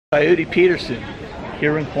Coyote Peterson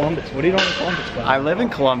here in Columbus. What are you doing in Columbus, buddy? I live in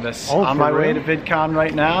Columbus. Oh, on my way to VidCon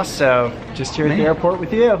right now, so just here at the airport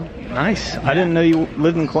with you. Nice. I didn't know you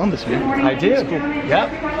lived in Columbus, man. I do. That's cool.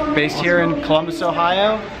 Yep. Based here in Columbus,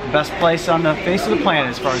 Ohio. Best place on the face of the planet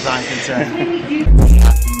as far as I'm concerned.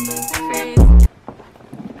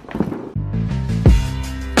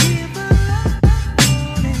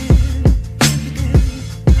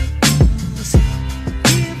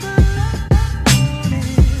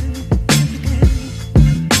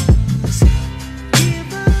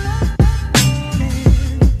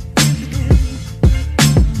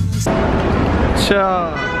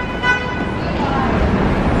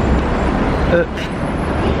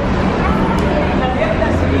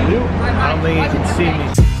 I don't think you can see me.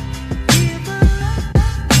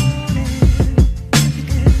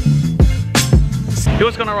 Hey,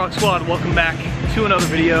 what's going on, Rock Squad? Welcome back to another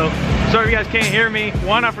video. Sorry if you guys can't hear me.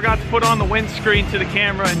 One, I forgot to put on the windscreen to the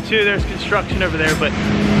camera, and two, there's construction over there. But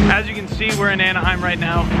as you can see, we're in Anaheim right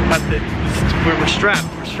now. We're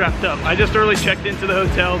strapped up. I just early checked into the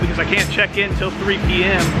hotel because I can't check in till 3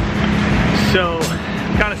 p.m. So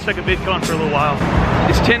I'm kind of stuck at VidCon for a little while.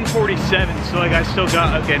 It's 10:47, so like I still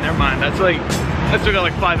got, okay, never mind. I still got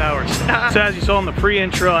like 5 hours. So as you saw in the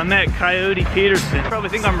pre-intro, I met Coyote Peterson. You probably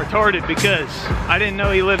think I'm retarded because I didn't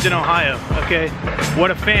know he lived in Ohio, okay?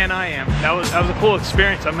 What a fan I am. That was a cool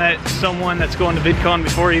experience. I met someone that's going to VidCon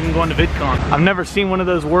before even going to VidCon. I've never seen one of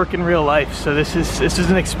those work in real life, so this is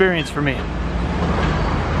an experience for me.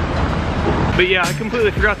 But yeah, I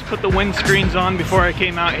completely forgot to put the wind screens on before I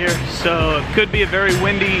came out here, so it could be a very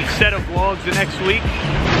windy set of vlogs the next week,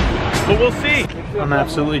 but we'll see. I'm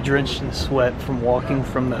absolutely drenched in sweat from walking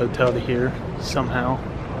from the hotel to here somehow.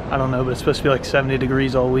 I don't know, but it's supposed to be like 70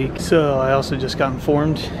 degrees all week. So I also just got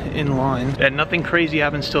informed in line that nothing crazy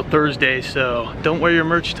happens till Thursday, so don't wear your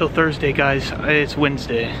merch till Thursday, guys. It's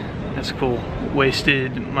Wednesday. That's cool.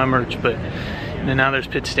 Wasted my merch, but now there's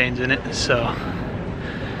pit stains in it, so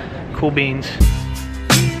cool beans.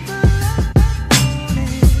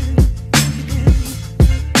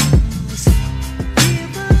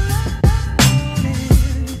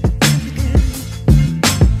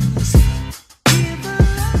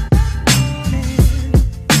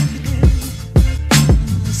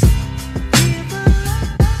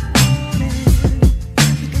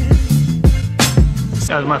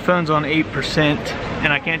 Guys, my phone's on 8%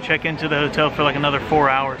 and I can't check into the hotel for like another 4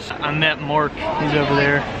 hours. I met Mark, he's over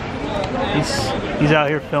there. He's out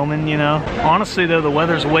here filming, you know. Honestly though, the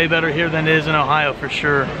weather's way better here than it is in Ohio for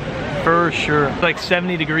sure. For sure. It's like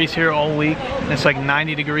 70 degrees here all week. And it's like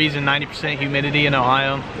 90 degrees and 90% humidity in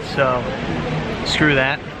Ohio. So screw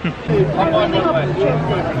that.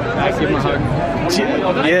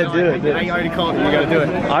 Yeah, do it. I already called you. You gotta do it.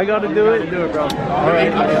 I gotta do it? Do it, bro.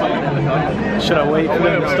 Alright. Should I wait for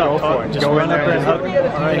them to stop talking? Just run up there and hug?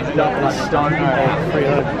 Alright. Alright. Free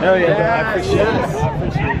hug. Hell yeah. I appreciate it.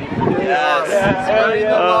 Yes. Hell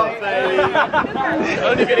yeah.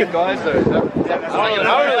 Only getting guys though.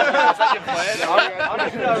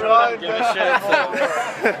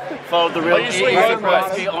 Follow the real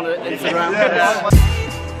surprise me on Instagram.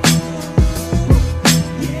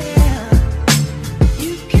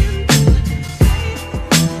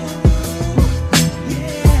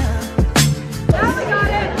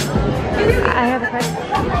 I have a question.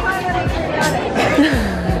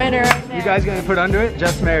 You guys gonna put under it?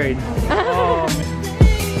 Just married.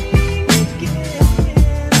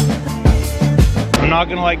 I'm not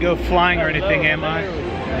gonna like go flying or anything, am I?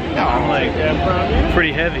 No, I'm like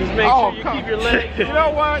pretty heavy. Just make sure you keep your legs. You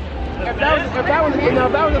know what? If that was a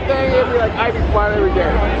thing, it'd be like I can fly every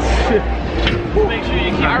day. Make sure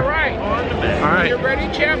you keep All right. All right. You're ready,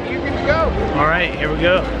 champ? You can go. All right, here we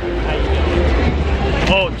go.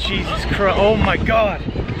 Oh, Jesus Christ. Oh my God.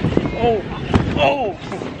 Oh. Oh.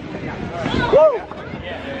 Woo.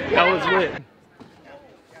 That was lit.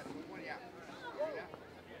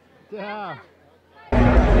 Yeah.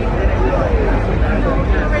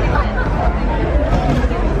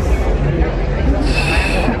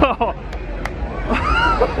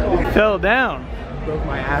 Fell down. Broke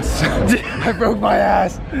my ass. I broke my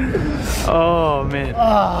ass. Oh man.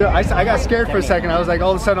 I got scared for a second. I was like,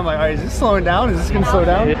 all of a sudden, I'm like, all right, is this slowing down? Is this gonna slow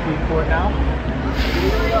down? For it now.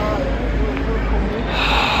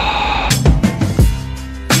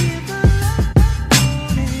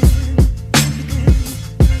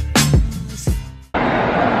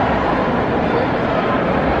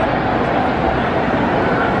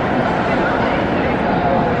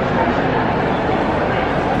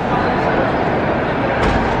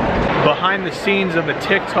 Behind the scenes of a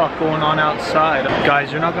TikTok going on outside.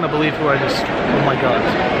 Guys, you're not gonna believe who I just, oh my God.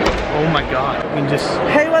 Oh my God, I mean just.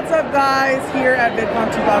 Hey, what's up guys? Here at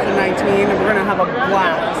VidCon 2019, and we're gonna have a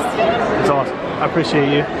blast. It's awesome, I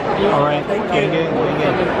appreciate you. All right, gang.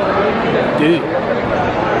 Dude,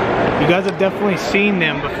 you guys have definitely seen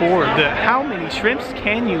them before. How many shrimps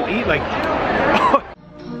can you eat? Like,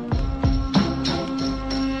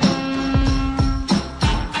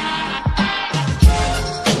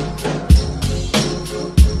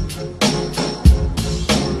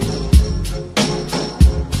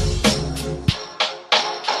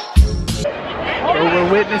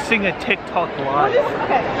 we're witnessing a TikTok live.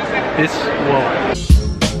 This, whoa.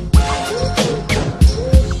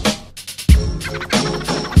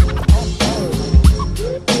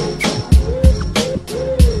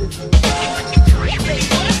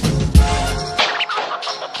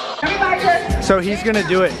 So he's gonna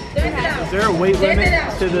do it. Is there a weight limit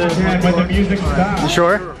to the? When the music stops. You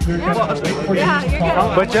sure? Yeah, you're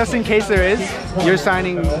good. But just in case there is, you're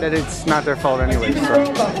signing that it's not their fault anyway.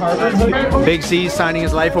 So. Big C's signing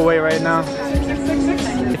his life away right now.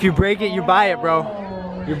 If you break it, you buy it, bro.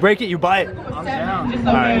 You break it, you buy it. I'm down.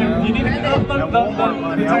 All right. You need to go Walmart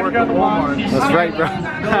money. I work at Walmart. That's right, bro.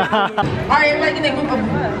 Alright, everybody in a group of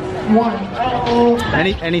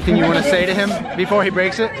one. Anything you want to say to him before he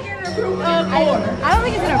breaks it? I don't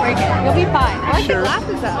think it's gonna break it. You'll be fine. I like your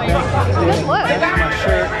glasses though. Good look. My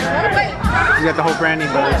shirt. You got the whole branding,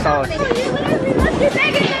 but it's solid.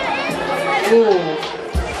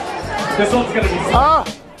 This one's gonna be. Ah!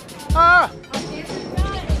 Ah!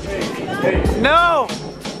 No!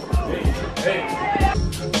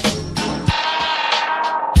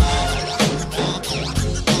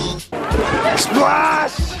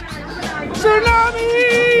 Splash! Tsunami!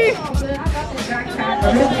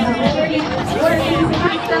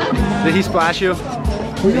 Did he splash you?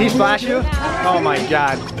 Did he splash you? Oh my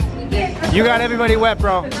God. You got everybody wet,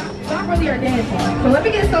 bro. Not really our dance. So let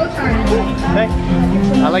me get so turned. Hey,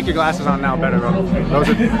 I like your glasses on now better, bro. Those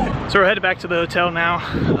are... So we're headed back to the hotel now.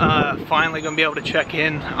 Finally gonna be able to check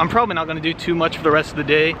in. I'm probably not gonna do too much for the rest of the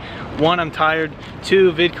day. One, I'm tired.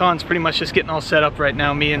 Two, VidCon's pretty much just getting all set up right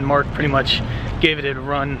now. Me and Mark pretty much gave it a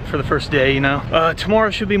run for the first day, you know. Tomorrow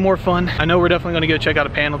should be more fun. I know we're definitely gonna go check out a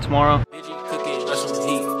panel tomorrow.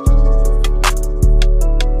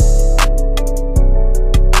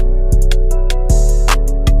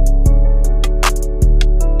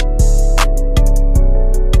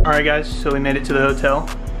 Alright guys, so we made it to the hotel.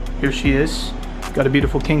 Here she is. Got a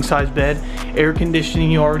beautiful king size bed. Air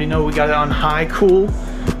conditioning, you already know we got it on high cool.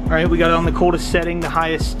 Alright, we got it on the coldest setting, the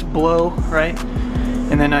highest blow, right?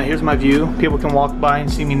 And then here's my view. People can walk by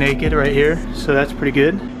and see me naked right here, so that's pretty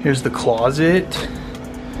good. Here's the closet.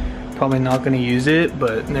 Probably not gonna use it,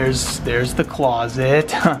 but there's the closet.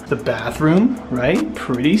 The bathroom, right?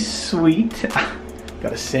 Pretty sweet.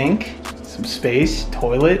 Got a sink, some space,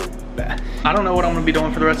 toilet. I don't know what I'm gonna be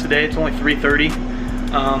doing for the rest of the day. It's only 3:30.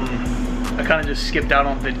 I kind of just skipped out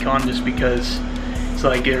on VidCon just because it's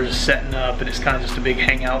like they're just setting up and it's kind of just a big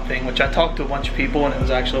hangout thing, which I talked to a bunch of people and it was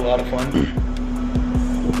actually a lot of fun.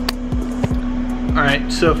 All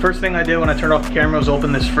right, so first thing I did when I turned off the camera was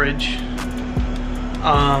open this fridge.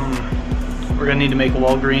 We're gonna need to make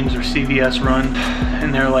Walgreens or CVS run,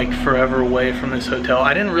 and they're like forever away from this hotel.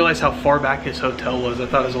 I didn't realize how far back this hotel was. I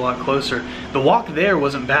thought it was a lot closer. The walk there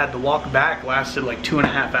wasn't bad. The walk back lasted like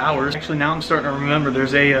 2.5 hours. Actually, now I'm starting to remember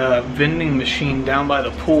there's a vending machine down by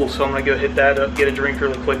the pool, so I'm gonna go hit that up, get a drink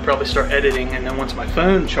really quick, probably start editing, and then once my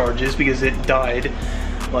phone charges, because it died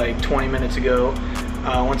like 20 minutes ago,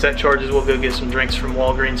 once that charges, we'll go get some drinks from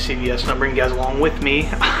Walgreens, CVS, and I'll bring you guys along with me.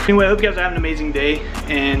 Anyway, I hope you guys are having an amazing day,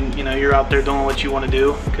 and you know, you're out there doing what you want to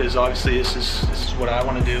do, because obviously this is what I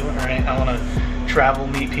want to do. All right, I want to travel,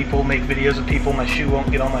 meet people, make videos of people. My shoe won't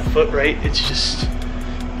get on my foot, right? It's just,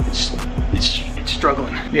 it's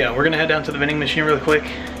struggling. Yeah, we're gonna head down to the vending machine really quick,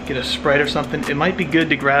 get a Sprite or something. It might be good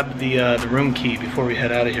to grab the room key before we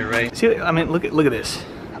head out of here, right? See, I mean, look at this.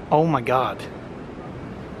 Oh my God.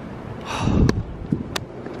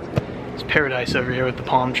 Paradise over here with the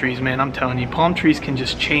palm trees, man. I'm telling you, palm trees can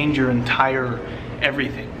just change your entire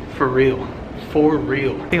everything, for real, for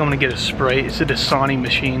real. I think I'm gonna get a Sprite. It's a Dasani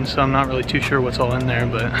machine, so I'm not really too sure what's all in there,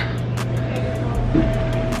 but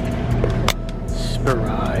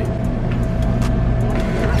Sprite.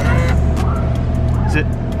 Is it?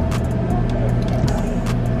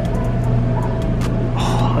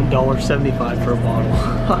 Oh, $1.75 for a bottle.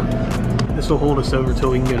 This will hold us over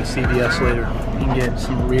till we can go to CVS later and get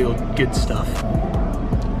some real good stuff.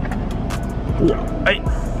 Ooh, hey.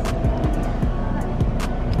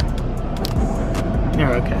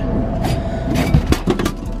 You're okay.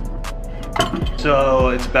 So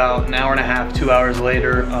it's about an hour and a half, 2 hours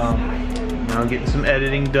later. Now getting some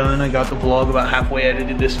editing done. I got the vlog about halfway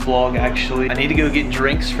edited, this vlog actually. I need to go get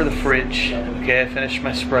drinks for the fridge. Okay, I finished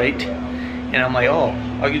my Sprite. And I'm like, oh,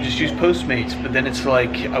 I could just use Postmates. But then it's like,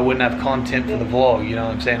 I wouldn't have content for the vlog, you know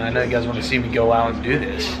what I'm saying? I know you guys want to see me go out and do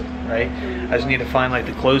this, right? I just need to find like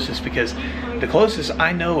the closest, because the closest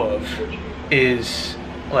I know of is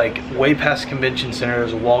like way past convention center.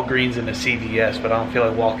 There's a Walgreens and a CVS, but I don't feel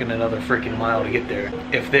like walking another freaking mile to get there.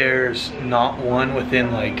 If there's not one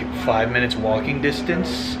within like 5 minutes walking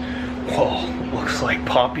distance, whoa, looks like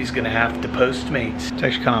Poppy's gonna have to Postmates. It's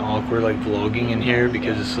actually kind of awkward like vlogging in here,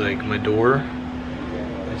 because it's like my door,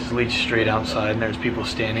 it just leads straight outside, and there's people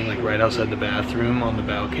standing like right outside the bathroom on the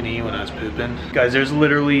balcony when I was pooping. Guys, there's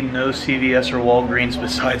literally no CVS or Walgreens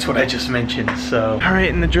besides what I just mentioned, so. All right,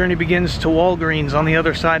 and the journey begins to Walgreens on the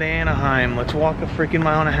other side of Anaheim. Let's walk a freaking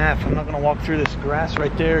mile and a half. I'm not gonna walk through this grass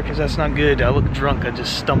right there, because that's not good. I look drunk, I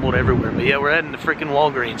just stumbled everywhere. But yeah, we're heading to freaking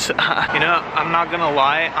Walgreens. You know, I'm not gonna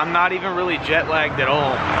lie, I'm not even really jet lagged at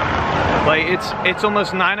all. Like, it's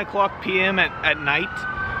almost 9:00 p.m. at night.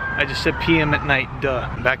 I just said PM at night, duh.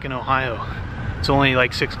 I'm back in Ohio. It's only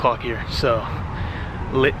like 6 o'clock here, so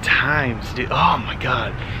lit times, dude. Oh my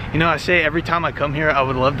God. You know, I say every time I come here, I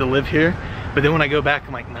would love to live here, but then when I go back,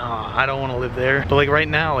 I'm like, nah, I don't want to live there. But like right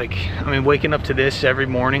now, like, I mean, waking up to this every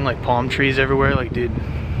morning, like palm trees everywhere, like, dude,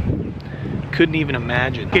 couldn't even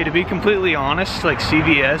imagine. Okay, to be completely honest, like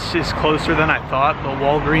CVS is closer than I thought, but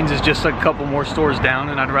Walgreens is just like a couple more stores down,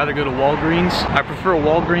 and I'd rather go to Walgreens. I prefer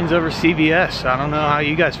Walgreens over CVS. I don't know how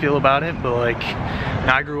you guys feel about it, but like,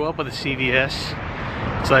 I grew up with a CVS.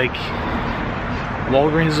 It's like,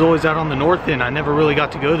 Walgreens is always out on the north end. I never really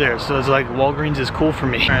got to go there, so it's like Walgreens is cool for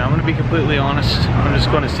me. All right, I'm gonna be completely honest. I'm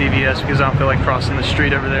just going to CVS because I don't feel like crossing the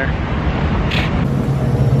street over there.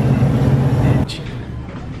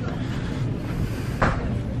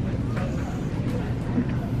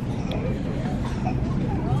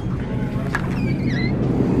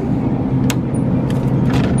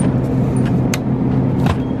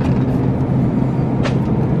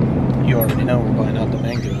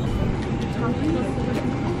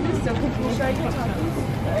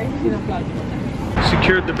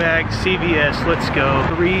 Secured the bag, CVS, let's go.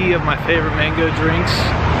 3 of my favorite mango drinks,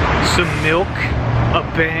 some milk, a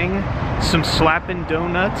bang, some slapping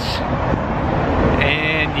donuts,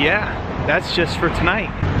 and yeah, that's just for tonight.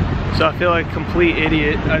 So I feel like a complete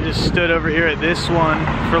idiot. I just stood over here at this one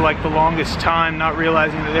for like the longest time, not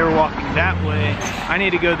realizing that they were walking that way. I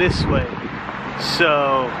need to go this way.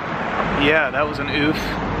 So yeah, that was an oof.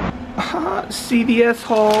 CVS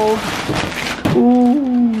haul.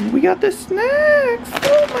 Ooh, we got the snacks.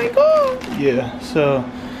 Oh my God. Yeah, so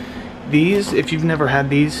these, if you've never had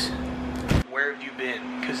these, where have you been?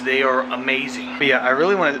 Because they are amazing. But yeah, I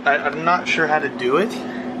really want to, I'm not sure how to do it.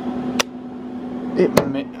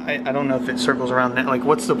 I don't know if it circles around that. Like,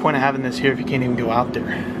 what's the point of having this here if you can't even go out there?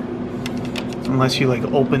 Unless you like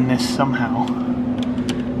open this somehow.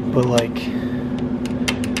 But like,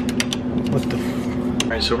 what the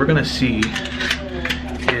Alright, so we're gonna see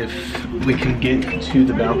if we can get to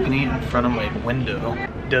the balcony in front of my window.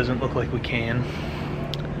 Doesn't look like we can.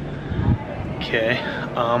 Okay,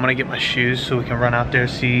 I'm gonna get my shoes so we can run out there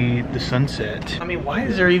and see the sunset. I mean, why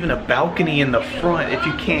is there even a balcony in the front if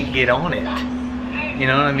you can't get on it? You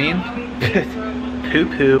know what I mean?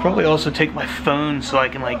 Poo-poo. Probably also take my phone so I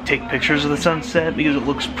can like take pictures of the sunset because it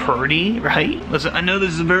looks pretty, right? Listen, I know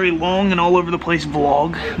this is a very long and all over the place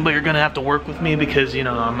vlog, but you're gonna have to work with me because, you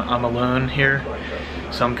know, I'm alone here.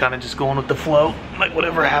 So I'm kind of just going with the flow. Like,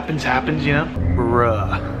 whatever happens, happens, you know?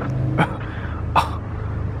 Bruh.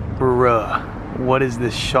 Bruh. What is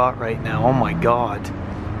this shot right now? Oh my God.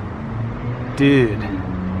 Dude.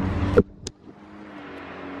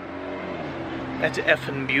 That's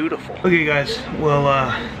effing beautiful. Okay guys, well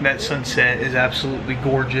that sunset is absolutely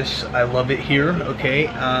gorgeous. I love it here, okay?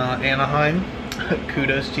 Anaheim,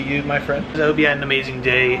 kudos to you, my friend. I hope you had an amazing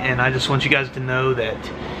day, and I just want you guys to know that,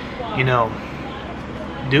 you know,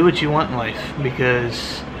 do what you want in life,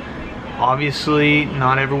 because obviously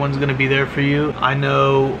not everyone's gonna be there for you. I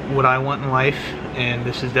know what I want in life, and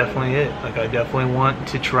this is definitely it. Like, I definitely want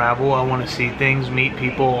to travel, I want to see things, meet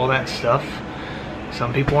people, all that stuff.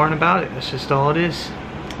 Some people aren't about it. That's just all it is.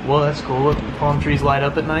 Well, that's cool. Look, the palm trees light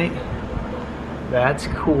up at night. That's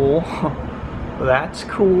cool. That's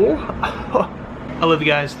cool. I love you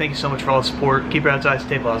guys. Thank you so much for all the support. Keep your outside,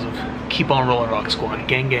 stay positive. Keep on rolling, Rock Squad.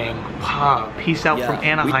 Gang, gang. Peace out from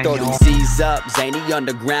Anaheim, y'all. We throw them C's up, zany,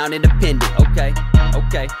 underground, independent. Okay,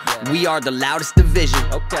 okay. We are the loudest division.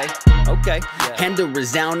 Okay, okay. And the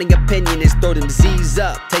resounding opinion is throw them Z's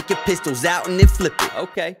up. Take your pistols out and then flip it.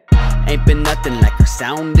 Okay. Ain't been nothing like our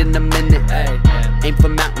sound in a minute. Aim for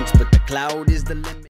mountains, but the cloud is the limit.